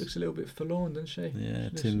jealous. Looks a little bit forlorn, doesn't she? Yeah,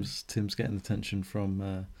 Tim's getting attention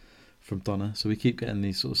from Donna. So we keep getting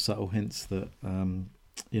these sort of subtle hints that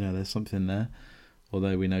there's something there.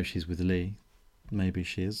 Although we know she's with Lee, maybe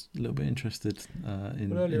she is a little bit interested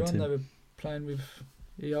in. Well, earlier on Tim. they were playing with.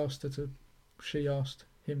 She asked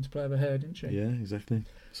him to play with her, didn't she? Yeah, exactly.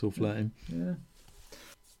 It's all flirting. Yeah.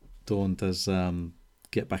 Dawn does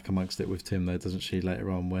get back amongst it with Tim, though, doesn't she?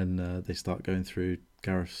 Later on, when they start going through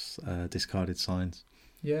Gareth's discarded signs.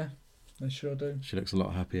 Yeah, they sure do. She looks a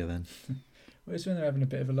lot happier then. Well, it's when they're having a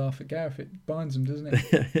bit of a laugh at Gareth, it binds them, doesn't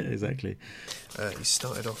it? Exactly. He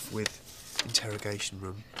started off with interrogation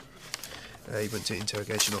room. He went to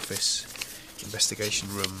interrogation office, investigation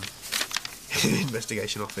room,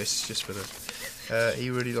 investigation office, just for the... he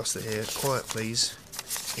really lost it here. Quiet, please.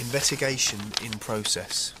 Investigation in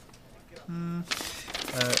process.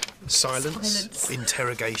 Silence.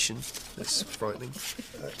 Interrogation. That's frightening.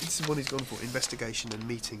 This is what he's gone for. Investigation and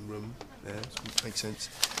meeting room. Yeah, makes sense.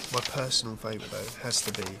 My personal favourite, though, has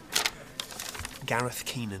to be Gareth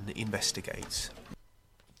Keenan investigates.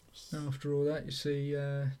 After all that, you see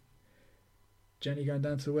Jenny going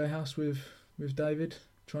down to the warehouse with David,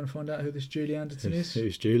 trying to find out who this Julie Anderton is.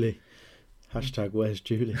 Who's Julie? Hashtag where's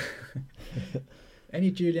Julie? Any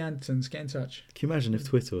Julie Andertons, get in touch. Can you imagine if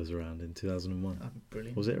Twitter was around in 2001? Oh,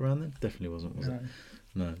 brilliant. Was it around then? Definitely wasn't, was it?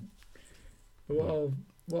 No. But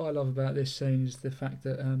what I love about this scene is the fact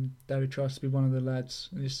that David tries to be one of the lads.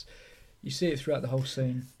 And you see it throughout the whole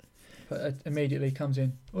scene. But immediately comes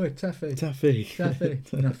in, oi, Taffy.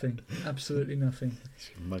 Nothing. Absolutely nothing.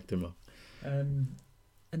 She mugged him up. And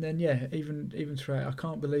then, yeah, even throughout, I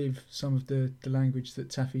can't believe some of the language that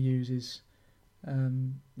Taffy uses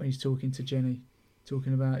when he's talking to Jenny.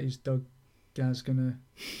 Talking about his dog Gaz gonna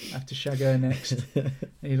have to shag her next. And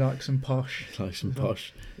he likes some posh.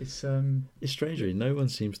 It's strange, really. No one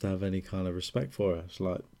seems to have any kind of respect for her. It's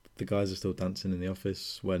like the guys are still dancing in the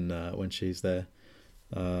office when she's there.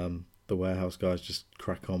 The warehouse guys just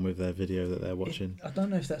crack on with their video that they're watching. I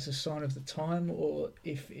don't know if that's a sign of the time or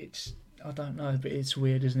if it's... I don't know, but it's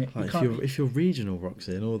weird, isn't it? Like if you're regional,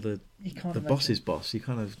 Roxanne, or the boss's boss,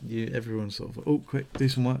 everyone sort of quick, do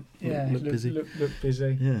some work. Yeah, look busy. Look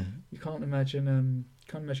busy. Yeah. You can't imagine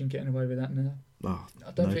getting away with that now. Oh,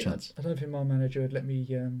 no chance. I don't think my manager would let me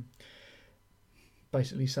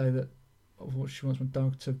basically say that she wants my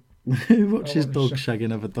dog to. Who watches dogs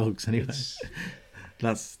shagging other dogs anyway?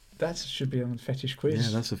 That should be on fetish quiz.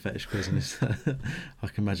 Yeah, that's a fetish quiz, and I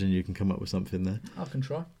can imagine you can come up with something there. I can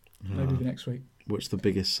try. Maybe next week. What's the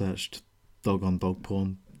biggest searched dog on dog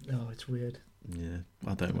porn? Oh, it's weird. Yeah,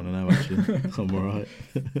 I don't want to know actually. I'm alright.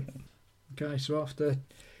 Okay, so after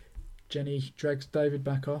Jenny drags David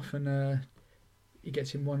back off and he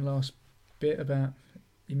gets him one last bit about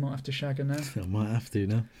he might have to shag her now. I might have to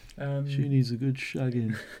now. She needs a good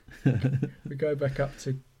shagging. We go back up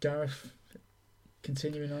to Gareth,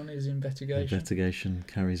 continuing on his investigation. Investigation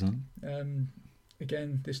carries on.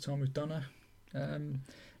 Again, this time with Donna.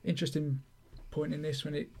 Interesting point in this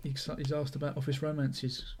when he's asked about office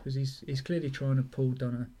romances, because he's clearly trying to pull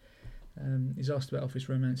Donna. He's asked about office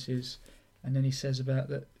romances, and then he says about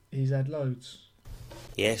that he's had loads.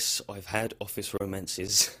 Yes, I've had office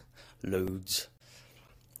romances, loads.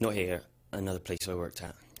 Not here, another place I worked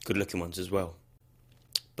at. Good looking ones as well.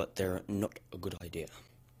 But they're not a good idea.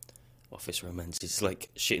 Office romances, it's like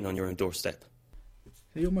shitting on your own doorstep.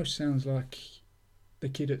 He almost sounds like the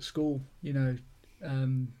kid at school,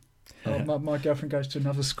 my girlfriend goes to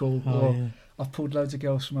another school, I've pulled loads of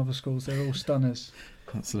girls from other schools, they're all stunners.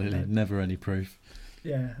 Absolutely, never any proof.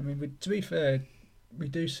 Yeah, I mean, to be fair, we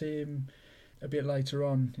do see him a bit later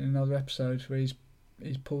on in another episode where he's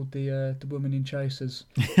pulled the woman in Chasers.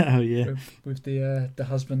 Oh yeah, with the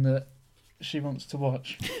husband that she wants to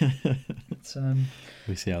watch.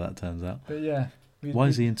 We see how that turns out. But yeah, why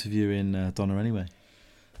is he interviewing Donna anyway?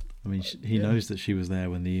 I mean, he knows that she was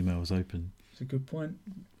there when the email was open. It's a good point.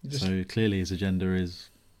 So clearly his agenda is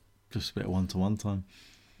just a bit of one-to-one time.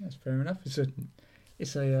 That's fair enough.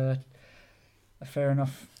 It's a fair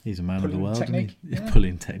enough. He's a man of the world, technique. Isn't he? Yeah.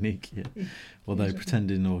 Pulling technique. Yeah. Although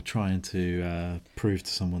pretending or trying to prove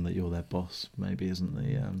to someone that you're their boss maybe isn't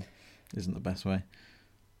the best way.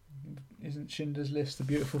 Isn't Schindler's List a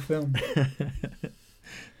beautiful film?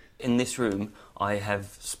 In this room, I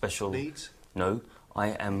have special needs. No. I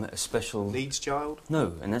am a special needs child.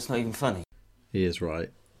 No, and that's not even funny. He is right.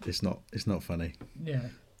 It's not funny. Yeah.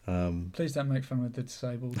 Please don't make fun of the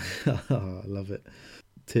disabled. I love it.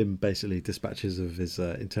 Tim basically dispatches of his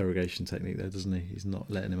interrogation technique there, doesn't he? He's not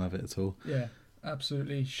letting him have it at all. Yeah,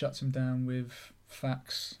 absolutely shuts him down with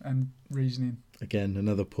facts and reasoning. Again,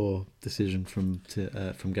 another poor decision from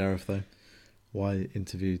Gareth though. Why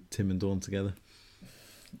interview Tim and Dawn together?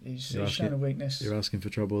 He's showing a weakness. You're asking for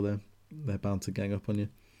trouble there. They're bound to gang up on you.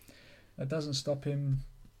 That doesn't stop him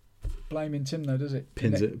blaming Tim though, does it?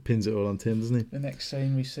 Pins it all on Tim, doesn't he? The next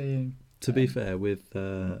scene we see him. To be fair, with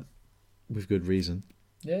good reason.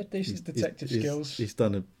 Yeah, decent detective skills. He's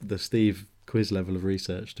done the Steve quiz level of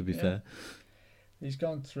research, to be fair. He's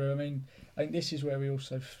gone through. I think this is where we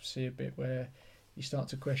also see a bit where you start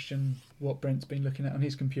to question what Brent's been looking at on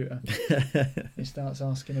his computer. He starts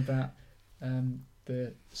asking about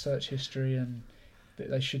the search history and that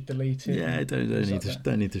they should delete it. Yeah,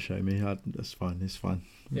 don't need to show me. That's fine. It's fine.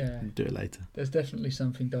 Yeah, We'll do it later. There's definitely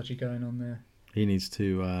something dodgy going on there. He needs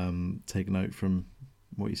to take note from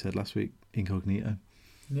what you said last week. Incognito.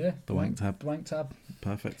 Yeah, The wank tab. The wank tab.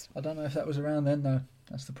 Perfect. I don't know if that was around then though.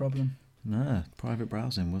 That's the problem. No, private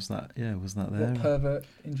browsing, was that there? What pervert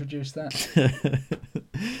introduced that?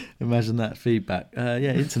 Imagine that feedback.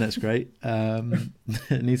 Yeah, internet's great.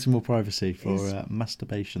 Need some more privacy for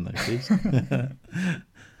masturbation though, please.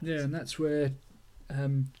 Yeah, and that's where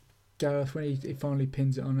Gareth, when he finally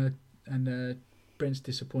pins it on her, and Brent's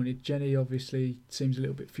disappointed. Jenny obviously seems a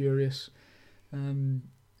little bit furious, and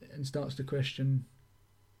starts to question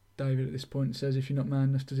David at this point and says, if you're not man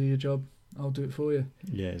enough to do your job, I'll do it for you.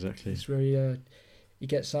 Yeah, exactly. It's where he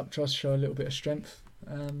gets up, tries to show a little bit of strength,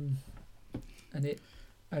 and it,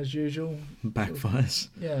 as usual, backfires.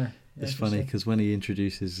 Yeah. It's funny because when he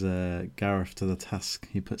introduces Gareth to the task,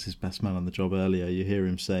 he puts his best man on the job earlier. You hear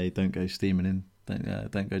him say, "Don't go steaming in,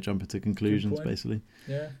 don't go jumping to conclusions," basically.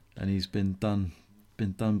 Yeah. And he's been done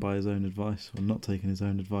by his own advice, or not taking his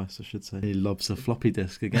own advice, I should say. He lobs a floppy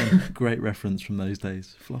disk again. Great reference from those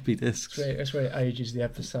days. Floppy disks. That's where it ages the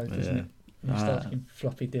episode, doesn't it? You start getting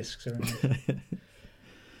floppy disks around.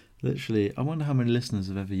 Literally, I wonder how many listeners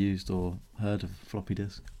have ever used or heard of floppy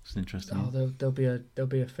disk. It's interesting. Oh, there'll be a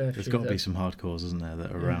fair few. There's got to be some hardcores, isn't there,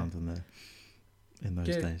 that are around in those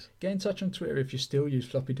days. Get in touch on Twitter if you still use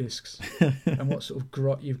floppy disks and what sort of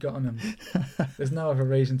grot you've got on them. There's no other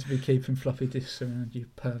reason to be keeping floppy disks around, you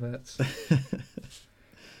perverts.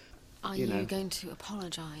 Are you going to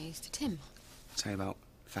apologise to Tim? Say about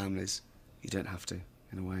families, you don't have to,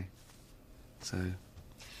 in a way. So...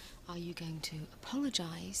 Are you going to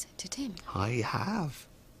apologise to Tim? I have,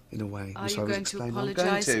 in a way. Are you going to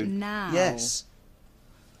apologise now? Yes.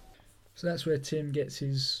 So that's where Tim gets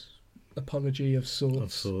his apology of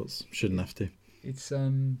sorts. Shouldn't have to.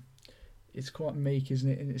 It's quite meek, isn't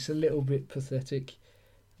it? And it's a little bit pathetic.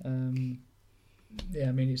 Yeah,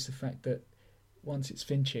 I mean, it's the fact that once it's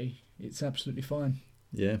Finchy, it's absolutely fine.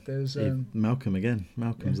 Yeah. There's Malcolm again.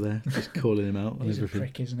 Malcolm's there, just calling him out on he's everything. A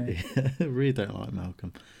prick, isn't he? Yeah, I really don't like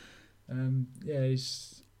Malcolm. Yeah,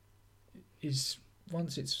 he's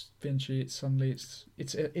once it's Finchy, it's suddenly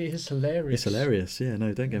it is hilarious. It's hilarious. Yeah,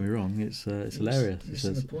 no, don't get me wrong. It's hilarious.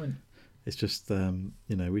 Missing the point. It's just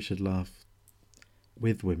we should laugh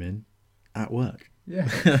with women at work. Yeah.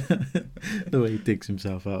 The way he digs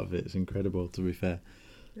himself out of it is incredible, to be fair.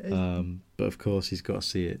 But of course he's got to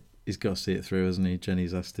see it. He's got to see it through, hasn't he?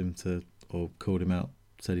 Jenny's asked him to, or called him out,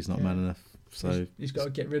 said he's not man enough. So he's got to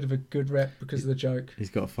get rid of a good rep because of the joke. He's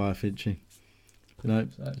got to fire Finchy. You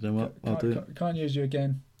know what? I'll do it. Can't use you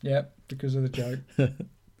again. Yep, because of the joke.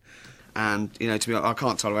 And, to be honest, I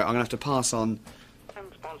can't tolerate it. I'm going to have to pass on. And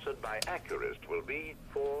sponsored by Accurist will be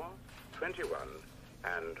 4, 21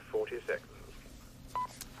 and 40 seconds.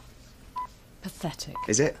 Pathetic.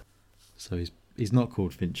 Is it? So he's not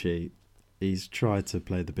called Finchy. He's tried to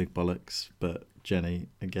play the big bollocks, but Jenny,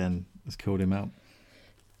 again, has called him out.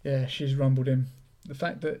 Yeah, she's rumbled him. The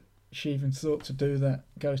fact that she even thought to do that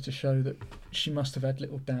goes to show that she must have had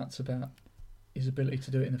little doubts about his ability to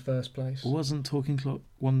do it in the first place. Wasn't Talking Clock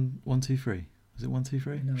 123? Was it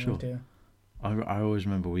 123? No sure. idea. I always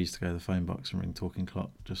remember we used to go to the phone box and ring Talking Clock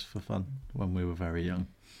just for fun when we were very young.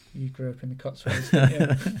 You grew up in the Cotswolds, didn't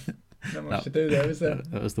you? Not much to do there, is there?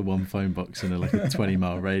 That was the one phone box in a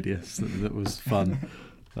 20-mile radius that was fun.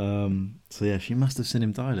 So yeah, she must have seen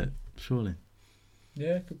him dial it, surely.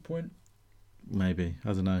 Yeah, good point. Maybe,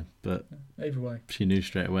 I don't know, but either way, she knew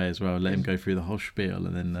straight away as well. Let him go through the whole spiel,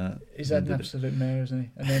 and then he's had an absolute mare, hasn't he?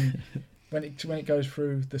 And then when it goes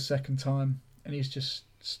through the second time, and he's just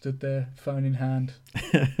stood there, phone in hand,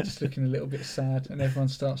 just looking a little bit sad, and everyone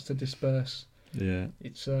starts to disperse. Yeah,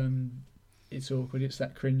 it's awkward. It's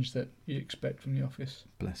that cringe that you expect from The Office.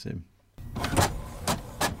 Bless him.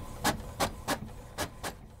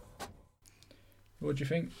 What do you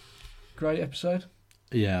think? Great episode.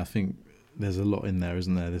 Yeah, I think there's a lot in there,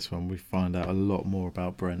 isn't there? This one, we find out a lot more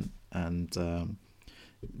about Brent, and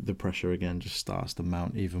the pressure again just starts to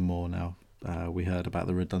mount even more now. We heard about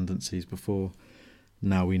the redundancies before.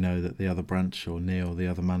 Now we know that the other branch, or Neil, the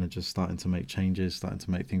other manager's starting to make changes, starting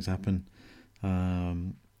to make things happen.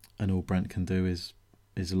 And all Brent can do is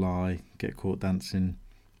lie, get caught dancing,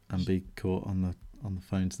 and be caught on the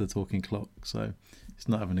phone to the Talking Clock. So he's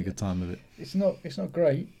not having a good time of it. It's not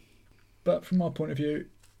great, but from my point of view,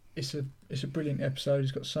 it's a brilliant episode.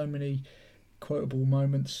 It's got so many quotable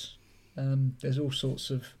moments. There's all sorts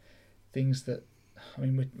of things that I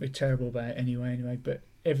mean, we're terrible about it anyway. But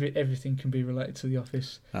everything can be related to the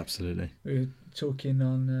office. Absolutely. We were talking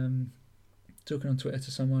on Twitter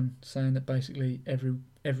to someone saying that basically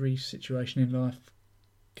every situation in life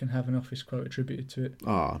can have an office quote attributed to it.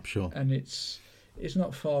 Oh, I'm sure. And it's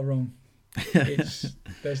not far wrong. There's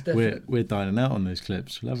definitely we're dining out on those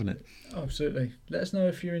clips, loving it. Absolutely. Let us know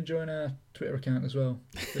if you're enjoying our Twitter account as well.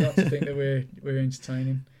 We like to think that we're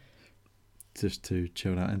entertaining. Just two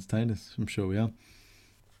chilled out entertainers, I'm sure we are.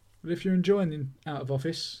 But if you're enjoying Out of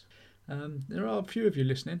Office, there are a few of you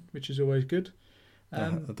listening, which is always good.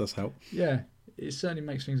 That does help. Yeah, it certainly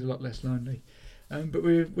makes things a lot less lonely. But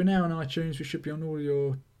we're now on iTunes. We should be on all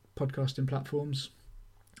your podcasting platforms.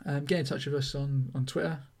 Get in touch with us on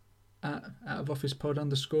Twitter at outofofficepod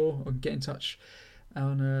 _, or get in touch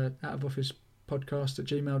on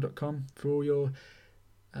outofofficepodcast@gmail.com for all your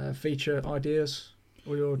feature ideas.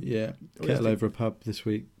 Kettle Over a Pub this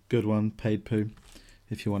week. Good one, Paid Poo.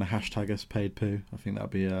 If you want to hashtag us, Paid Poo, I think that'll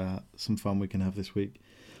be some fun we can have this week.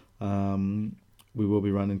 We will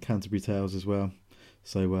be running Canterbury Tales as well.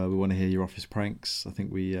 So we want to hear your office pranks. I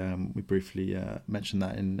think we briefly mentioned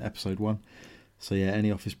that in episode 1. So yeah,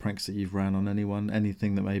 any office pranks that you've ran on anyone,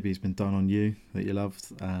 anything that maybe has been done on you that you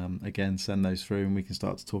loved, again, send those through and we can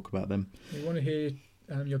start to talk about them. We want to hear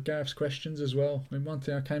your Gareth's questions as well. I mean, one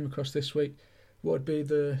thing I came across this week, what would be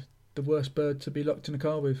the worst bird to be locked in a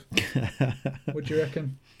car with? What do you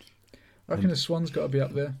reckon? I reckon the swan's got to be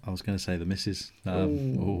up there. I was going to say the missus.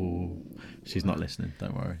 She's not listening,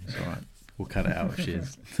 don't worry, it's all right. We'll cut it out if she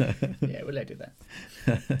is. Yeah, we'll let it that.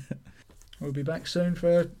 We'll be back soon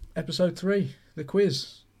for episode 3, the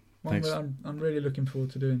quiz. One that I'm really looking forward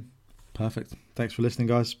to doing. Perfect. Thanks for listening,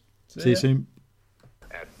 guys. See ya. you soon.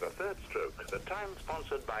 At the third stroke, the time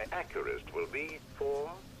sponsored by Accurist will be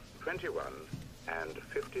 4:21 and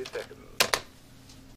 50 seconds.